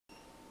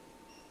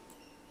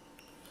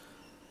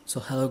So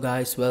hello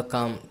guys,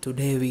 welcome.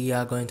 Today we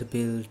are going to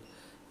build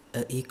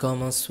an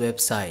e-commerce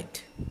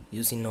website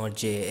using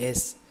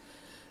Node.js,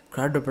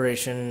 CRUD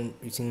operation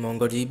using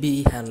Mongo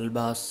DB,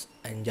 handlebars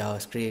and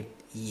JavaScript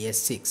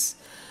ES6.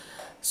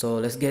 So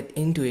let's get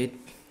into it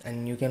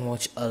and you can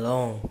watch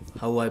along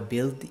how I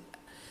build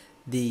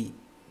the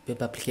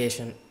web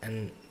application,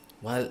 and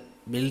while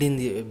building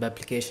the web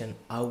application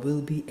I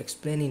will be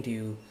explaining to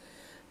you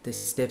the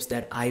steps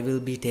that I will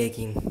be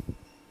taking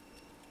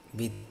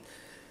with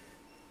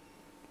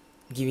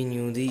giving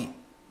you the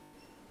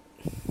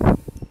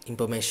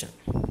information.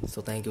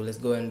 So thank you. Let's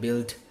go and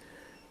build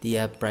the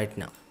app right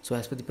now. So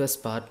as for the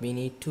first part, we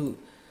need to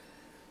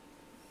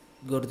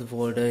go to the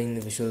folder in the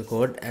Visual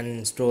Code and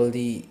install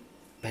the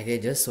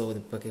packages. So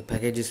the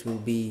packages will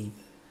be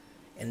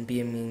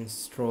npm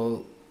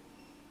install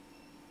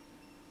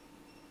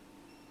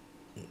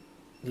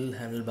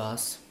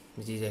handlebars,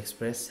 which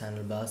is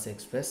handlebars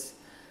express,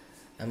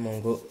 and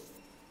Mongo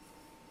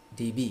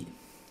DB.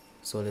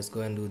 So let's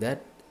go and do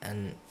that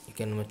and you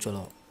can watch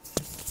along.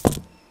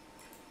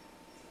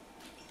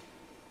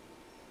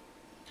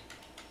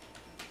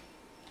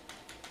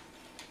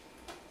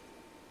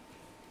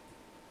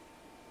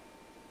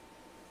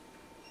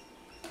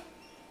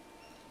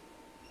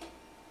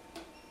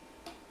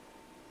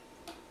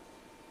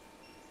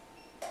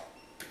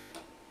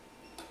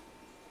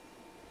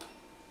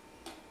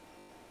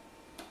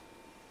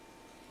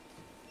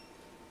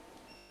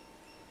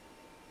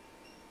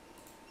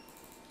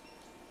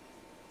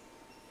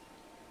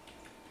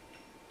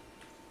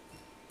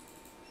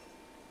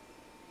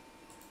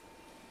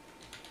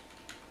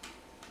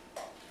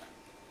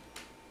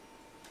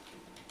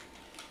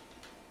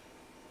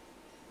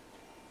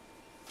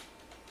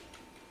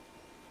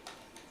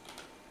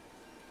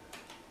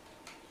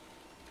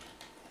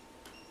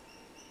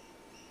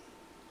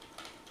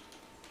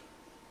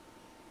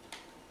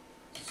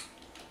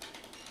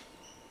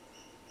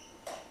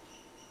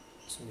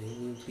 So we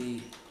will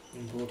be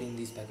importing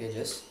these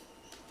packages,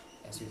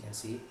 as you can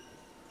see.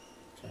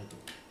 Try to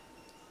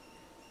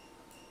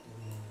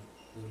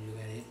look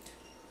at it.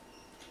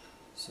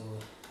 So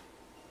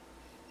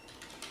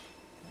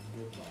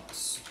 100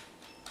 bars,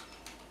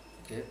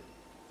 okay.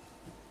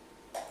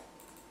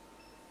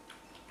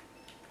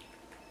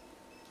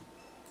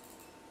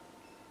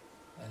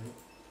 And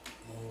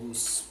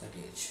Mongoose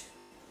package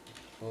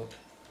for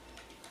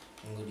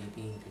Mongo DB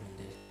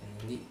implementation in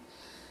the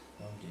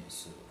Node.js.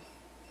 So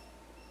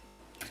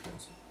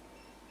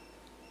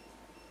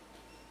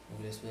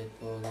let's wait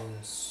for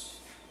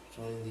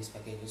installing these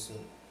packages. So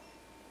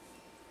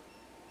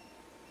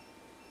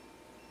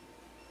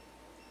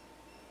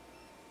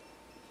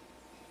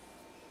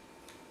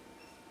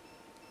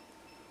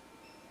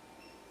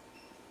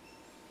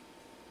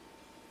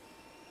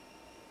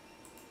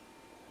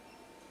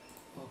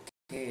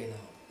okay, now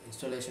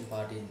installation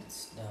part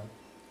is done.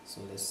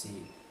 So let's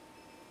see.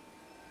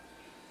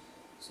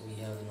 So we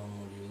have the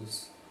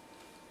non-modules,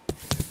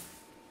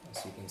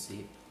 as you can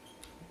see. It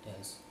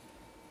has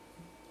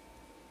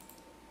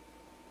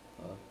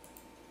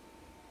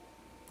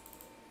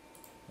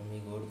when we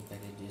go to the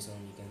package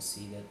JSON, you can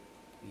see that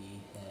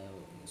we have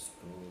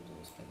installed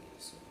those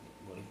packages. So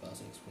body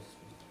pass express.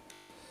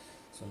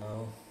 So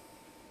now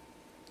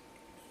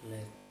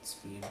let's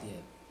create the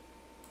app.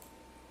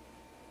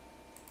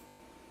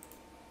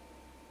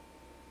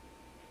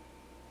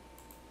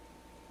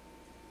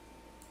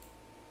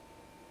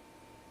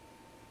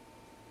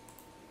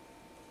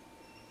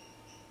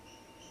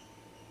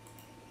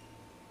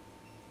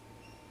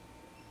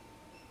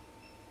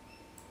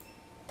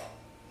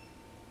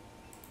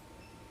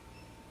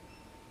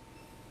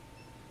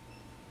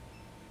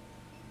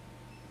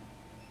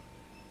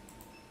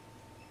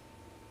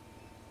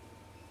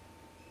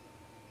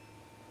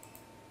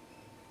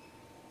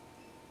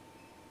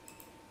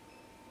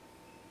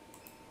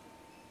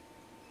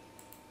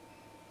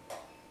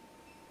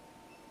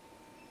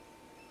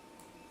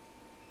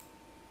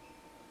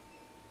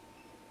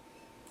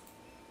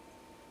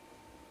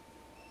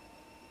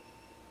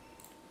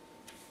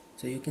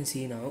 So you can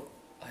see now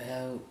I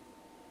have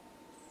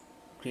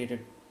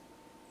created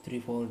 3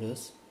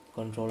 folders: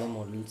 controller,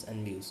 models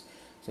and views.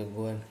 So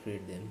go and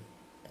create them,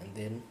 and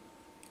then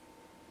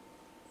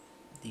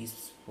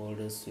these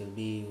folders will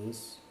be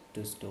used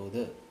to store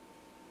the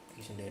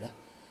application data,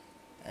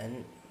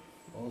 and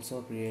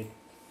also create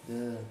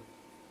the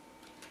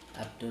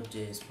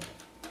app.js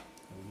file.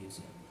 I'm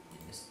using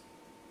this.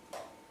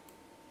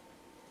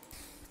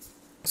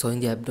 So in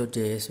the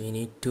app.js we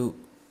need to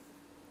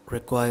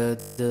require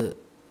the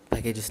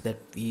packages that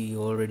we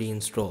already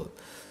installed.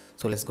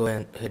 So let's go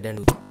ahead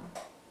and do.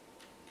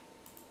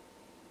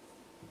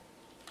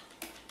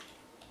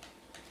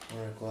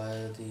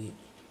 Require the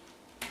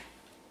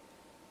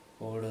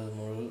folder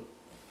model,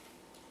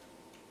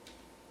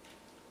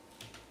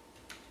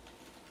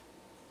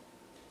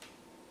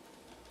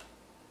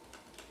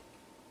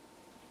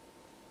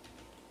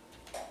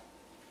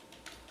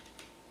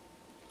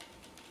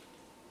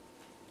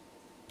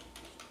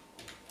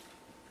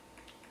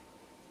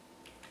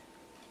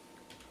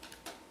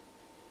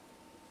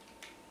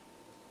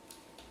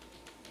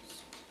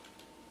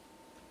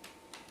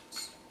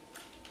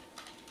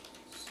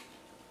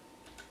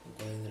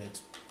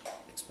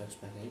 Express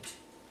package.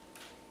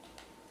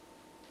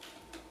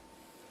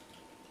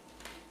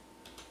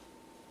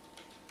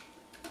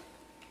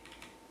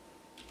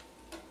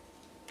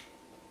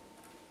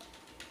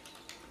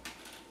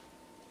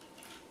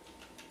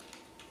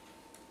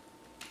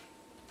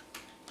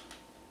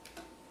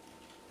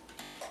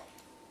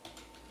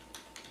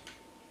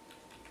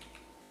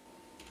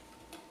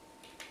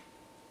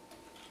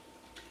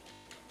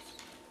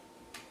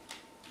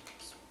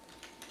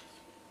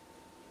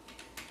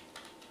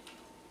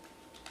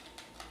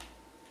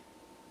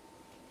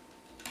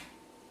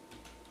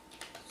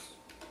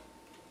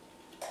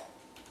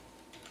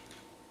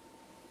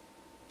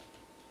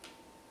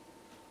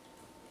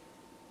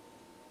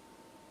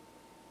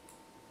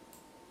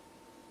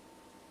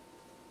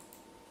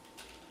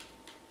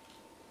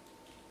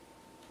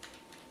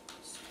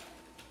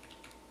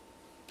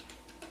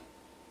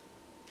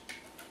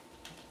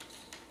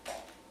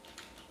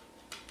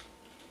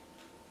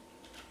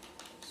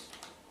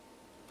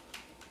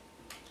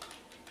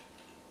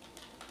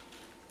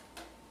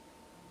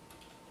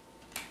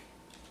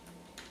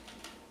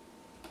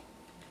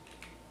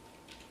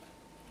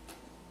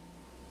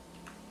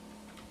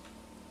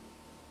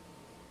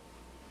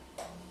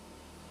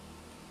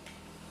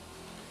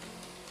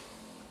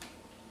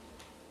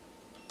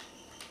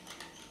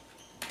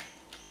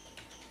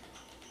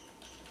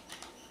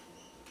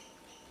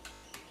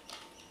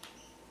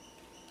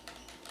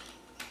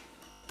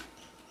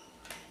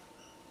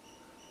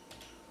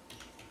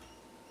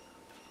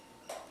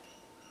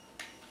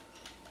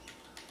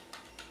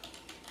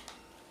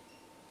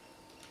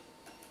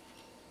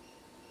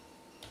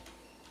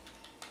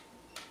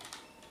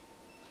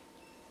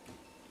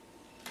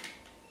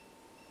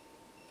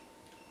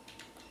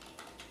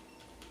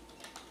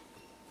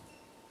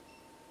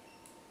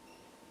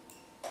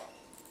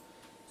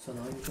 So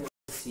now you can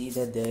see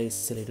that there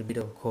is a little bit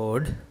of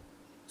code.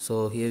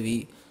 So here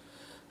we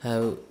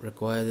have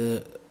required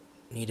the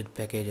needed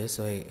packages.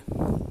 So here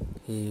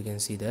you can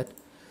see that.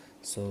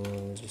 So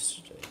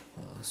just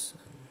pass.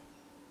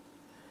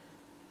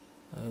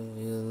 I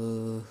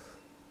will.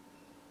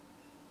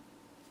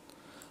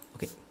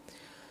 Okay.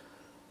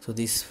 So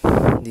these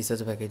are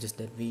the packages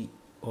that we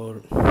all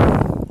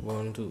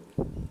want to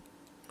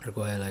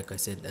require, like I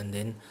said, and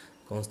then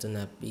constant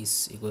app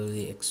is equal to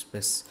the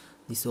express.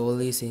 This all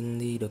is in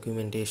the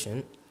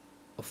documentation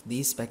of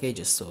these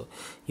packages, so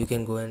you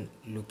can go and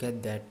look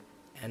at that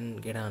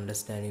and get an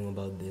understanding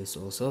about this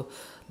also.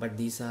 But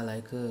these are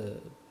like a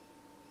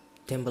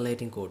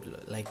templating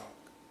code, like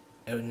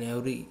in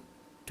every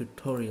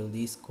tutorial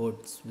these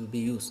codes will be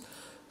used,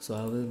 so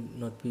I will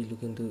not be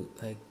looking to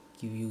like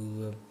give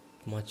you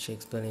much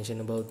explanation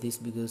about this,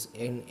 because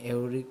in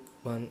every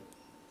one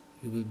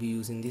you will be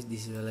using this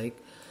is like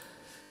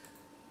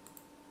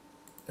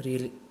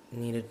really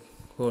needed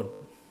code.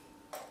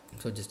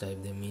 So just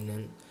type them in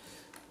and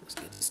let's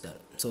get this done.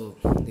 So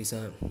these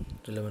are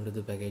relevant to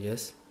the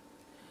packages,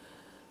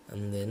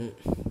 and then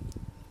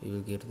we will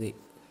get the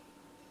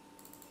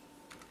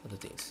other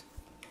things.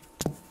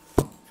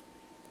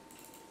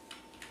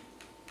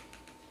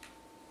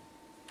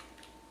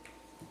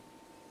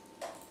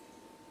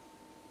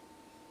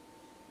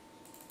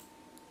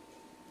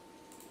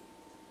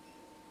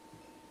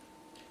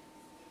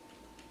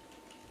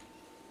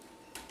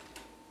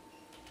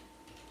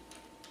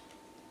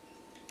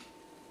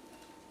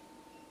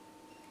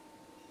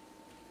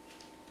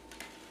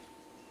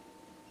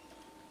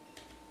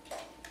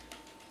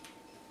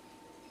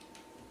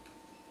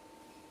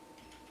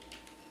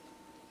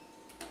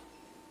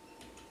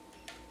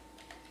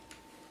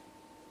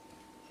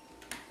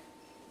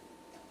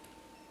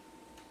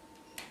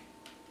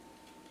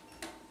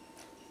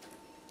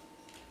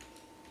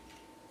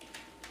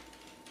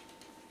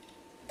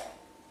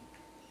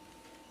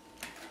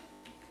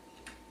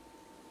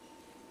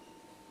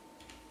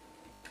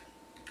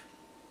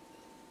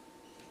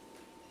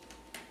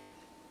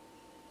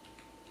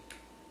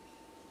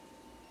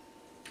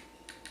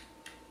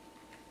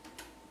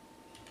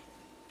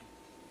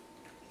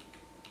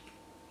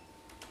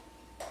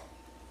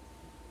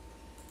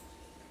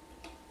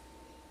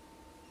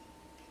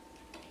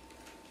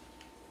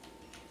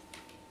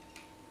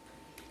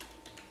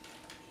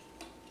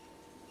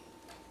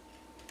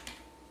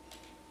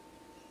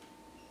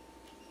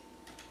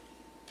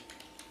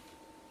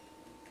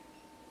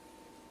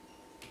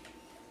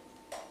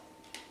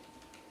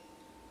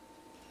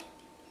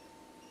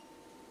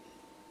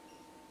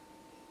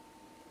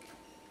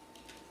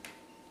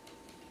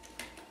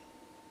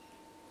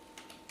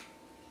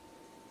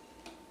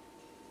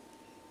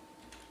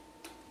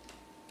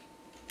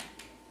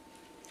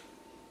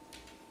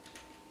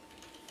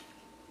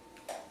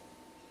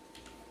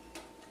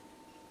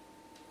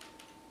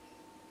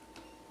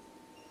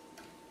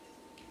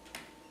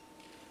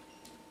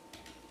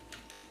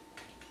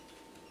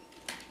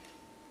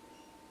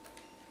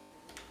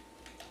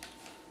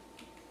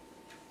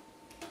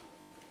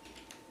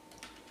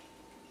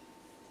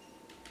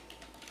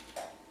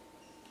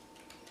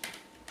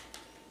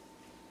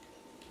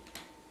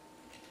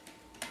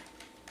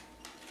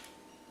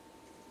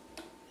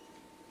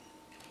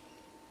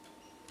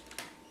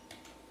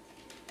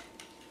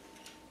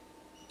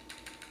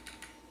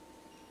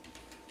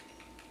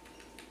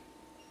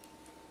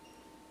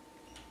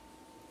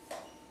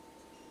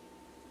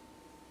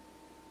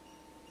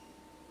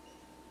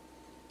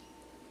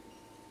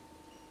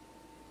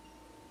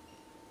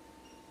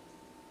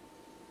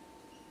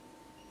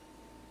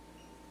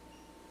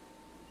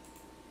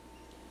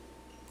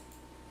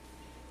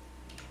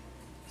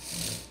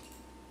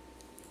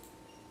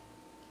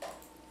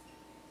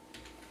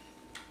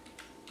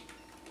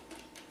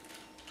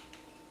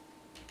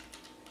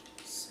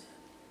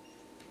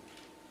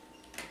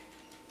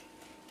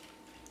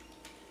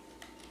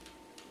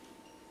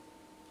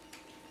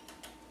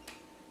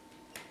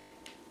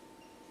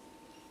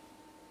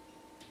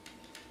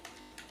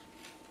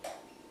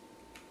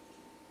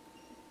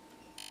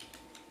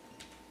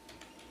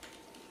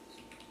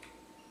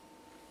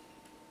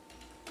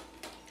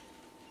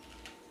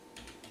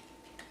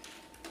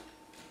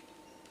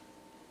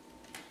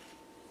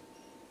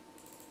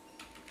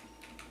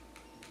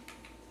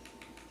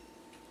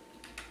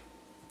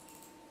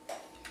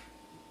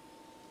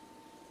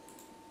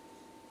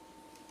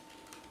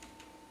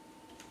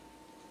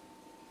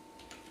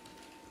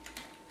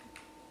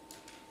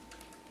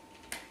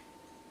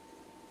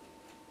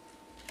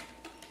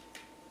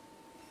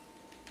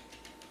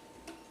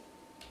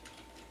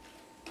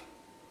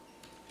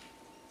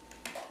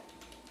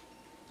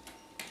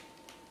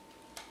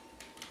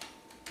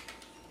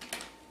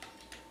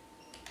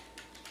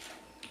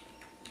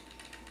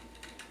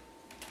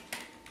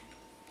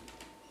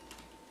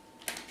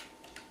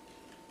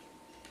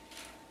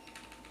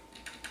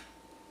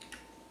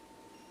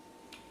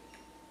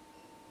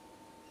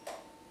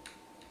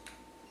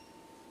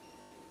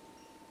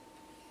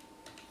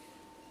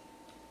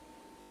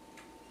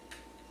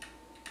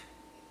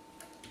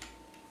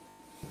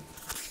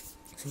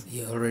 So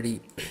we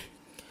already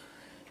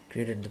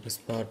created the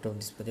first part of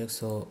this project,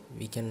 so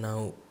we can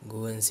now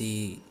go and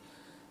see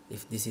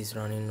if this is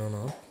running or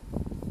not.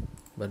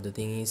 But the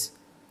thing is,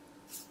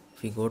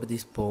 if we go to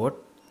this port,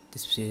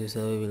 this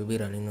server will be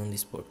running on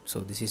this port.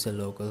 So this is a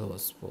local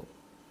host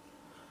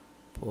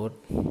port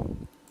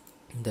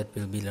that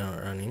will be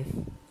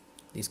running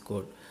this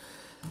code.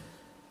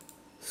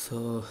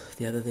 So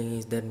the other thing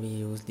is that we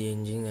use the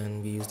engine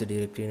and we use the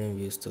directory name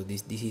views. So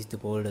this is the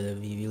folder that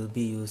we will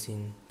be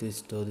using to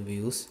store the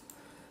views,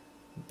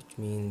 which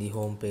mean the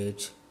home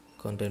page,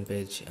 content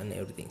page, and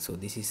everything. So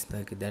this is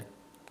like that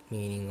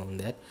meaning on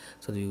that.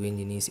 So the view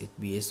engine is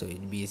HBS. So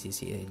HBS is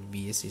here.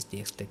 HBS is the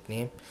extract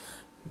name.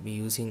 We'll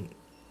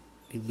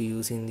be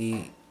using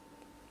the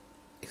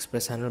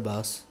express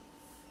handlebars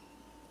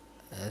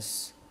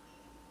as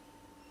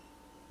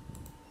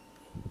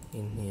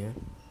in here.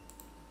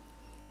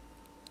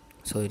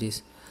 So it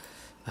is,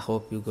 I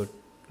hope you got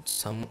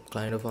some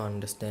kind of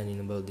understanding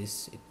about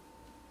this.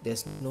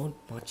 There's not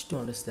much to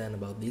understand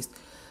about this,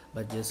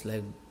 but just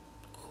like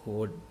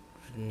code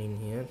written in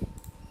here,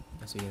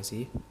 as you can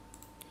see.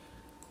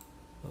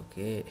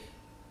 Okay,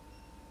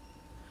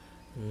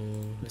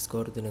 let's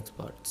go to the next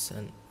parts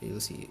and we will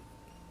see.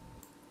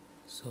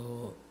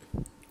 So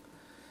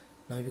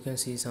now you can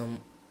see some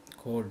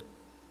code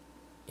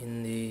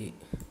in the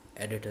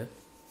editor.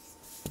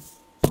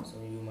 So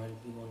you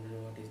might be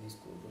wondering, what is this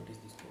code?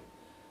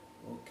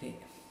 Okay,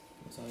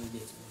 so I will be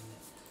explaining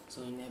that.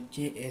 So in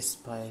node.js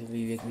file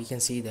we can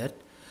see that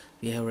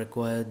we have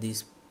required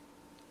these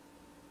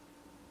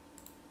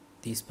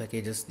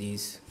packages,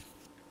 these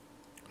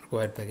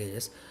required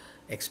packages,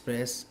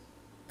 express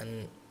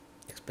and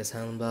express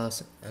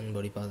handlebars and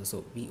body paths.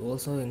 So we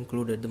also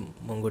included the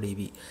Mongo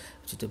DB,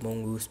 which is the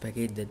mongoose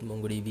package that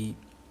MongoDB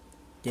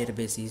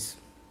database is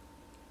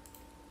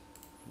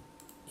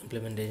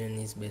implementation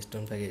is based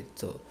on package.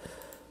 So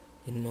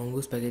in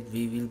mongoose package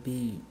we will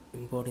be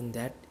importing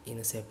that in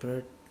a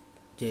separate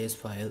JS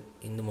file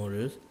in the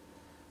module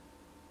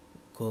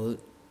called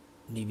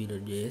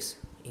db.js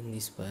in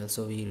this file.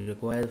 So we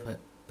require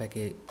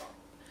package,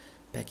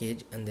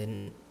 and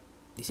then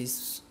this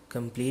is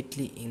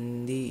completely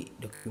in the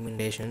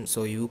documentation,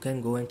 so you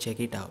can go and check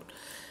it out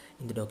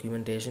in the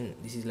documentation.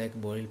 This is like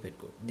boilerplate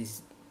code.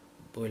 This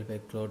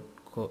boilerplate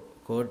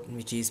code,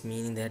 which is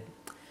meaning that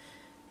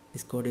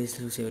this code is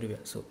used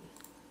everywhere. So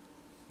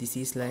this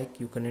is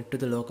like you connect to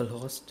the local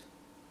host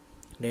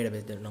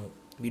database. That now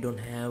we don't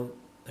have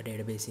a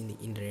database in the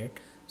internet,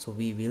 so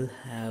we will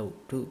have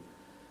to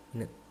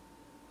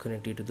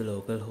connect it to the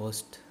local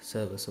host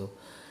server. So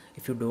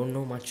if you don't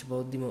know much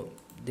about the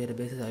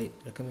databases, I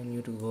recommend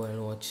you to go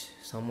and watch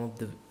some of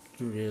the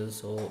tutorials.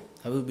 So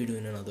I will be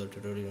doing another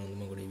tutorial on the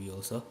MongoDB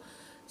also,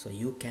 so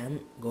you can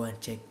go and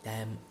check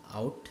them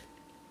out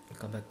and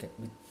come back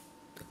with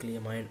a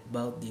clear mind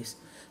about this.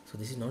 So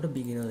this is not a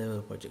beginner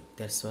level project,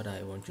 that's what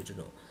I want you to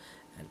know.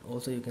 And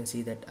also you can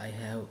see that I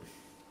have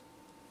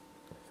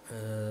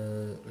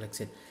like I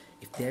said,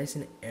 if there is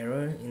an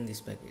error in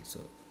this package,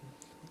 so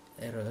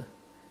error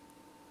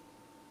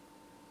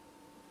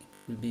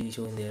will be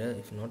showing the error.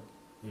 If not,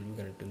 will be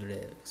connecting to the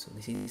database. So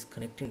this is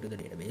connecting to the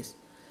database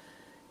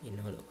in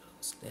our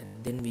localhost,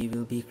 and then we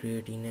will be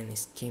creating an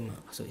schema.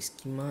 So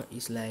schema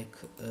is like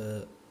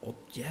a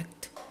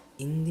object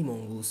in the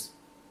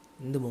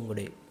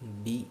Mongo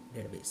DB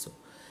database. So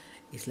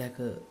it's like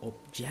a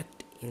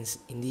object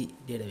in the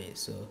database.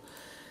 So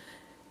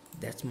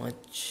that's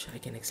much I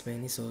can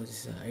explain it. So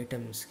this is an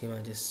item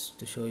schema, just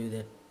to show you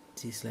that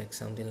this is like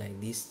something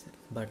like this,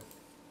 but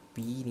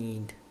we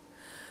need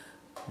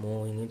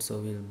more in it, so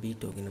we'll be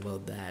talking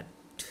about that.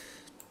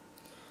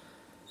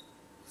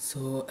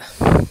 So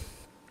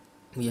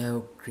we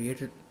have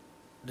created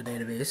the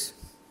database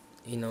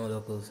in our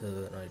local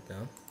server right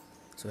now.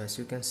 So as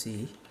you can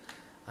see,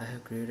 I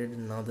have created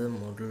another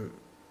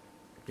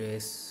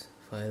model.js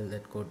file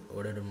that called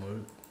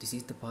order.model. This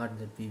is the part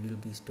that we will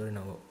be storing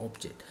our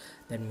object.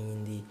 That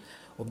means the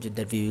object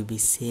that we will be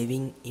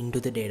saving into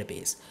the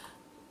database.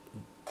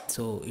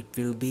 So it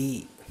will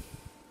be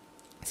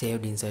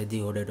saved inside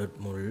the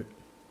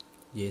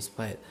order.model.js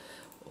file.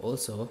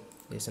 Also,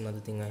 there's another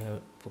thing I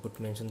have forgot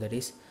to mention, that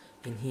is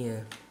in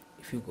here.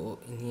 If you go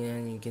in here,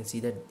 and you can see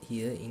that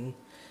here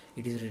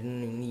it is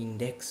written in the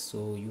index,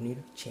 so you need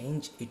to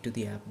change it to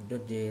the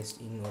app.js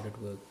in order to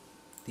work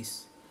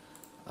this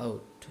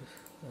out.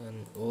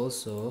 And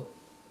also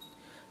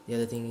the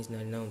other thing is now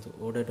the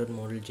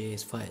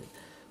order.model.js file.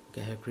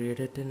 Okay, I have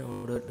created an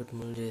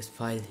order.model.js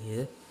file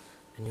here,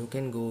 and you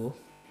can go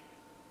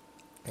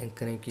and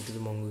connect it to the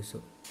Mongoose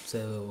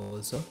server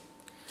also.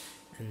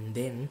 And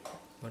then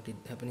what is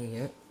happening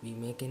here, we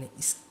make a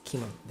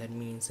schema, that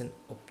means an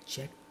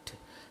object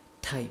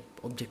type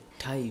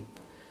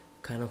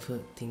kind of a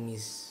thing,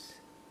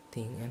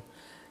 and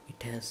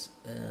it has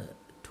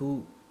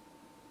two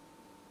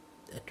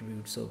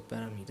attributes or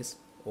parameters: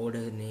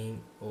 order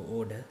name or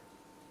order,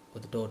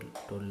 or the total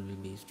will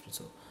be,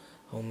 so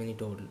how many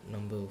total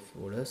number of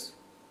orders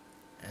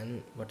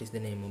and what is the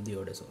name of the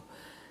order. So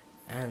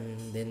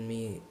and then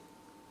we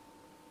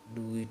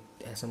do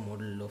it as a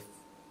model of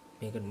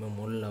make a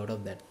model out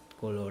of that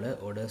called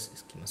orders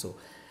schema. So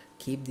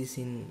keep this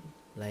in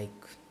like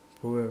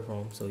plural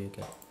form so you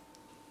can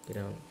get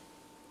on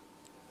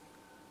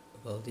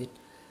about it.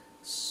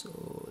 So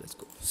let's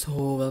go.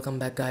 So welcome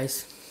back,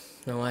 guys.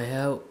 Now I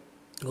have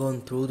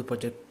gone through the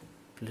project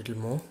a little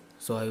more,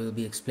 so I will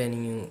be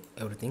explaining you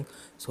everything.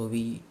 So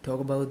we talk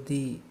about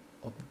the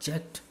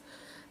object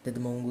that the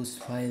mongoose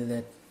file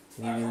that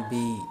we will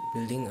be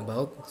building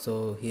about.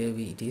 So here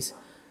it is.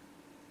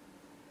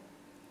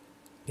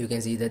 You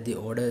can see that the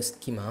order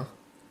schema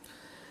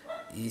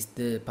is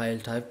the file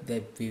type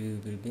that we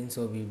will build.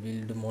 So we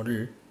build the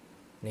model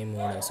name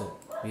order, so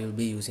we will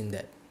be using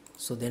that.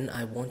 So then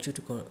I want you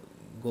to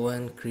go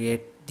and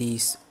create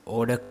this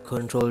order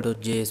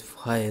control.js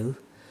file,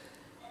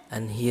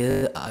 and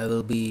here I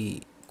will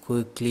be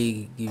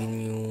quickly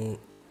giving you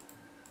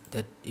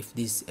that if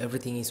this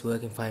everything is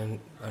working fine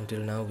until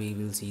now, we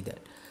will see that.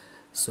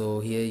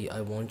 So here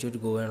I want you to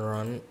go and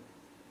run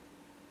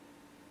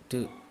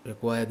to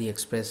require the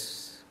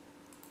express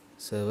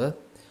server,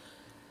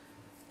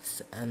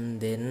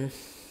 and then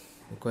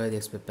require the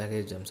express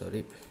package, I'm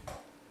sorry,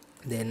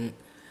 then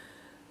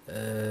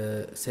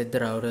set the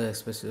router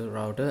express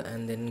router,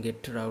 and then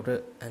get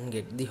router and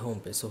get the home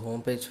page. So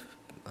home page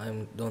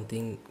I don't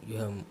think you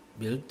have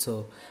built,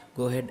 so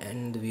go ahead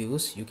and the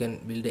views you can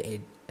build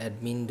a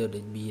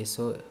admin.hbs,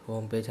 so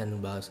home page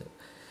and browser.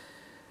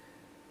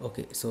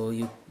 Okay, so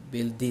you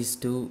build these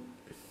two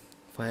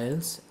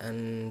files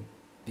and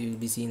you will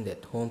be seeing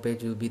that home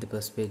page will be the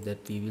first page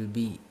that we will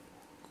be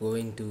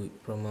going to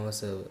from our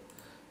server.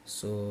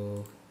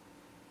 So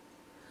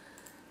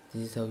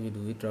this is how you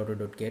do it,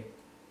 router.get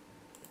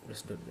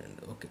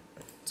rest.render. Okay,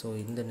 so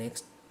in the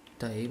next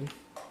time,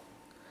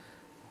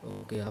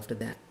 okay, after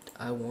that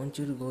I want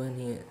you to go in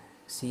here,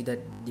 see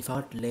that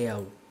default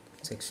layout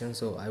section.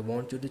 So I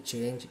want you to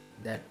change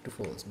that to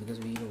false, because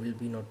we will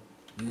be not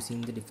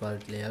using the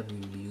default layout, we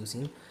will be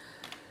using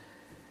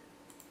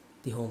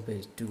the home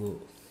page to go.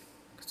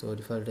 So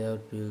default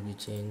layout we will be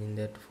changing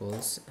that to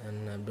false,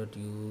 and I'm not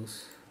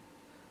use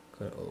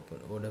open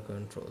order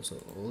control. So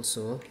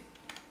also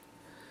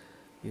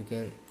you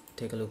can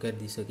take a look at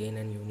this again,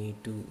 and you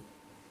need to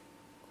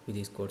with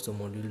this code. So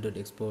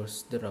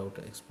module.exports the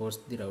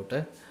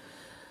router.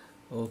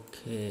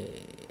 Okay,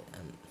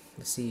 and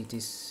let's see, it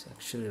is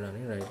actually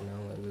running right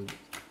now. I will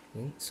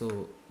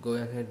so go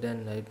ahead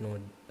and write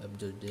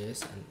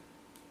node.js, and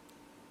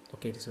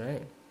okay, it is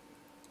right.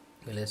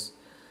 Okay, let's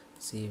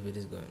see if it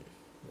is going.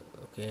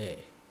 Okay,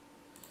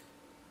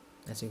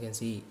 as you can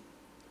see,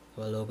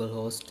 our local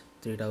host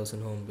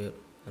 3000 home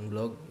and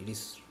blog, it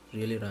is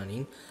really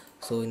running.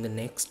 So in the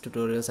next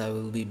tutorials I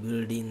will be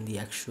building the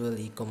actual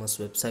e-commerce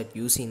website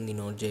using the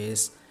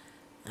Node.js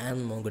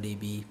and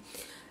MongoDB,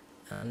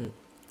 and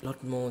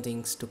lot more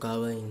things to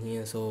cover in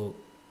here. So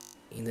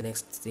in the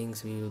next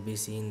things we will be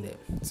seeing them.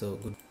 So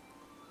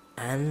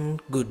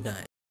good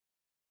night.